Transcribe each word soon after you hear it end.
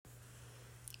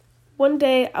One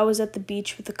day, I was at the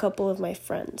beach with a couple of my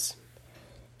friends.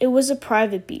 It was a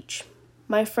private beach.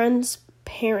 My friends'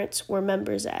 parents were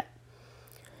members at.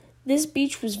 This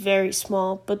beach was very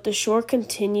small, but the shore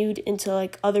continued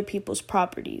into other people's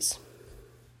properties.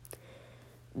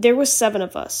 There were 7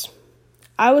 of us.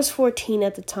 I was 14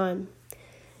 at the time.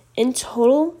 In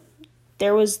total,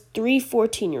 there was 3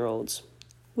 14-year-olds,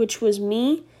 which was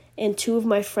me and 2 of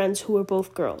my friends who were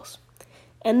both girls.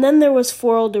 And then there was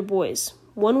 4 older boys.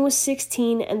 One was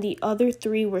 16 and the other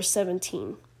 3 were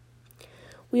 17.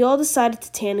 We all decided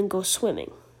to tan and go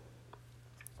swimming.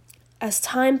 As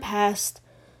time passed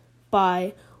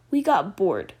by, we got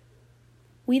bored.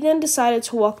 We then decided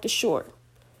to walk the shore.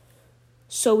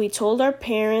 So we told our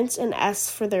parents and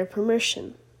asked for their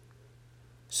permission.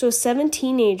 So 7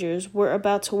 teenagers were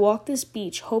about to walk this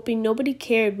beach, hoping nobody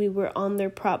cared we were on their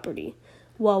property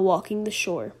while walking the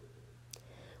shore.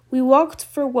 We walked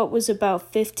for what was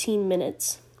about 15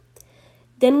 minutes.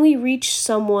 Then we reached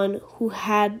someone who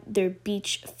had their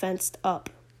beach fenced up.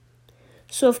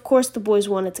 So of course the boys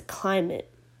wanted to climb it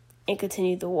and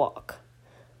continue the walk.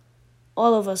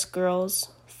 All of us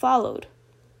girls followed.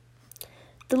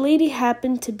 The lady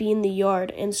happened to be in the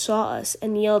yard and saw us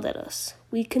and yelled at us.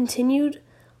 We continued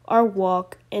our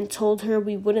walk and told her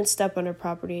we wouldn't step on her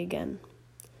property again.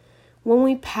 When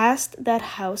we passed that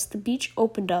house, the beach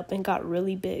opened up and got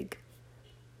really big.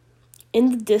 In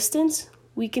the distance,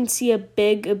 we can see a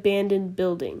big abandoned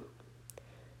building.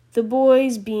 The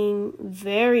boys, being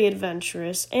very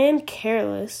adventurous and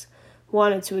careless,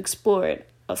 wanted to explore it,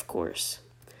 of course.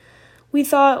 We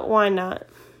thought, why not?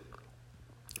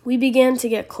 We began to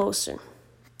get closer.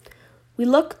 We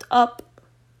looked up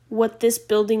what this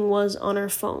building was on our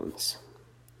phones.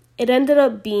 It ended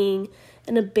up being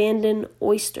an abandoned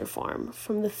oyster farm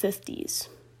from the 50s.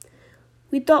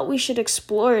 We thought we should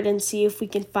explore it and see if we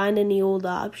can find any old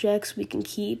objects we can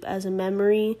keep as a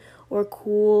memory or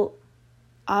cool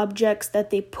objects that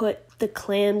they put the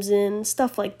clams in,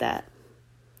 stuff like that.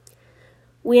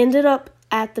 We ended up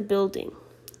at the building.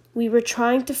 We were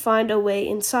trying to find a way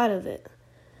inside of it.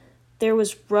 There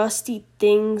was rusty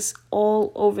things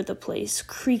all over the place,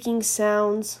 creaking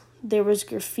sounds. There was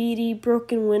graffiti,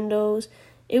 broken windows.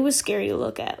 It was scary to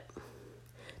look at.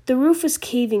 The roof was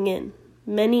caving in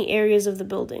many areas of the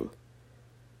building.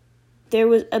 There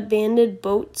was abandoned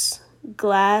boats,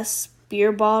 glass,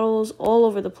 beer bottles all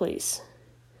over the place.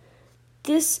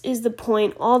 This is the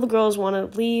point all the girls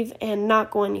wanted to leave and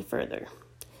not go any further.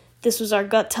 This was our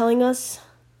gut telling us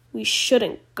we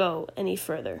shouldn't go any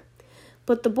further.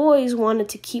 But the boys wanted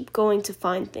to keep going to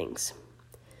find things.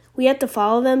 We had to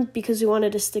follow them because we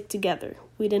wanted to stick together.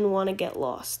 We didn't want to get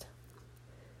lost.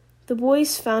 The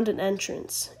boys found an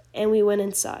entrance, and we went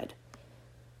inside.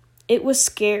 It was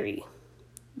scary.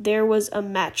 There was a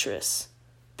mattress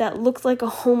that looked like a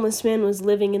homeless man was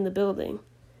living in the building,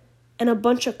 and a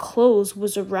bunch of clothes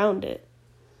was around it.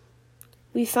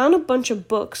 We found a bunch of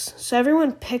books, so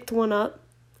everyone picked one up.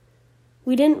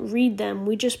 We didn't read them,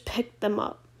 we just picked them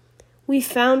up. We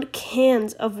found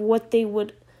cans of what they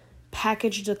would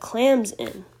package the clams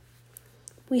in.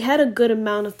 We had a good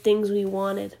amount of things we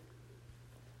wanted.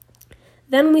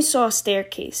 Then we saw a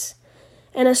staircase,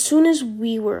 and as soon as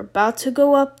we were about to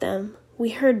go up them,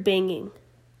 we heard banging.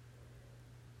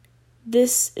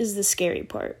 This is the scary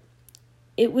part.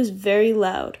 It was very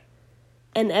loud,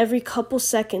 and every couple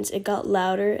seconds it got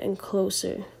louder and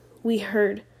closer. We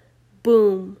heard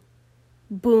boom,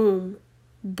 boom,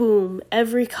 boom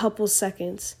every couple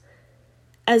seconds,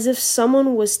 as if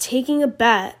someone was taking a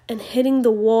bat and hitting the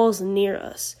walls near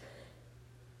us.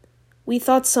 We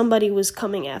thought somebody was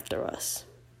coming after us.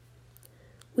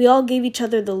 We all gave each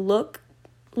other the look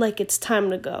like it's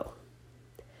time to go.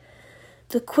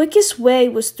 The quickest way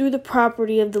was through the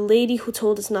property of the lady who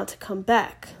told us not to come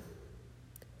back.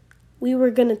 We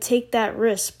were going to take that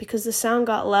risk because the sound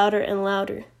got louder and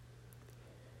louder.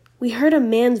 We heard a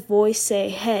man's voice say,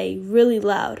 "Hey," really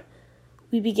loud.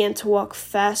 We began to walk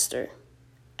faster,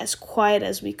 as quiet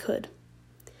as we could.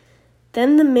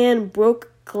 Then the man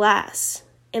broke glass,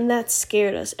 and that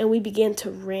scared us, and we began to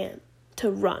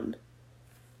run.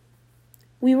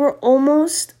 We were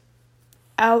almost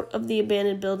out of the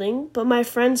abandoned building, but my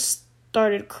friend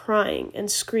started crying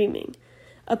and screaming.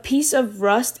 A piece of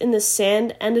rust in the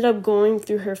sand ended up going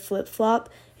through her flip-flop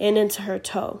and into her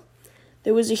toe.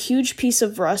 There was a huge piece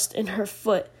of rust in her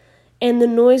foot, and the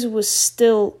noise was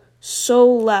still so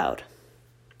loud.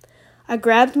 I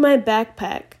grabbed my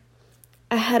backpack.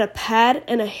 I had a pad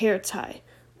and a hair tie.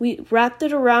 We wrapped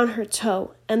it around her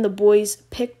toe, and the boys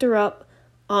picked her up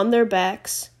on their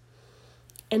backs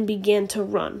and began to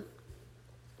run.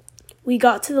 We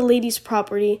got to the lady's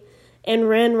property, and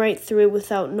ran right through it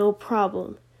without no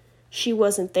problem. She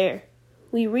wasn't there.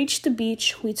 We reached the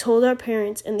beach, we told our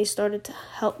parents, and they started to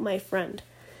help my friend.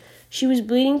 She was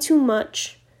bleeding too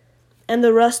much, and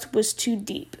the rust was too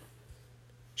deep.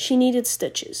 She needed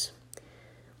stitches.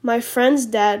 My friend's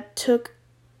dad took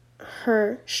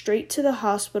her straight to the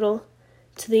hospital,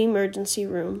 to the emergency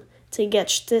room, to get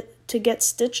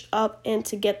stitched up and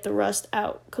to get the rust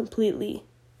out completely.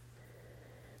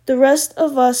 The rest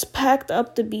of us packed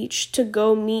up the beach to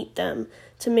go meet them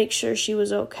to make sure she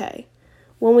was okay.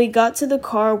 When we got to the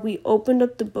car, we opened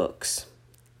up the books,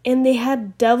 and they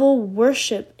had devil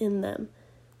worship in them.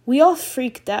 We all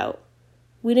freaked out.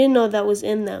 We didn't know that was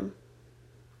in them.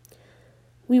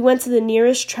 We went to the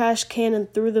nearest trash can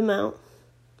and threw them out.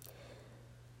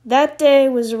 That day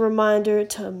was a reminder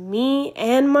to me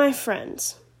and my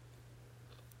friends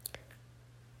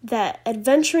that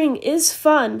adventuring is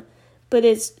fun, but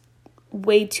it's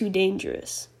way too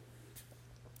dangerous.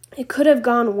 It could have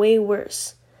gone way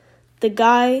worse. The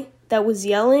guy that was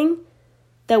yelling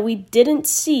that we didn't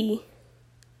see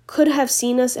could have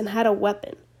seen us and had a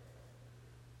weapon.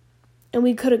 And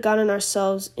we could have gotten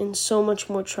ourselves in so much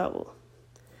more trouble.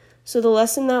 So the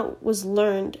lesson that was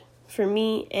learned for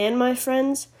me and my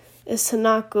friends is to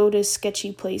not go to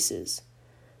sketchy places.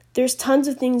 There's tons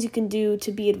of things you can do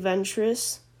to be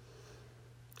adventurous,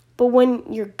 but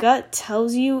when your gut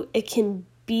tells you it can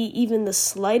be even the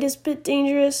slightest bit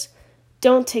dangerous,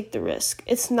 don't take the risk.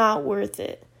 It's not worth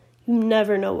it. You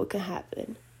never know what can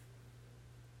happen.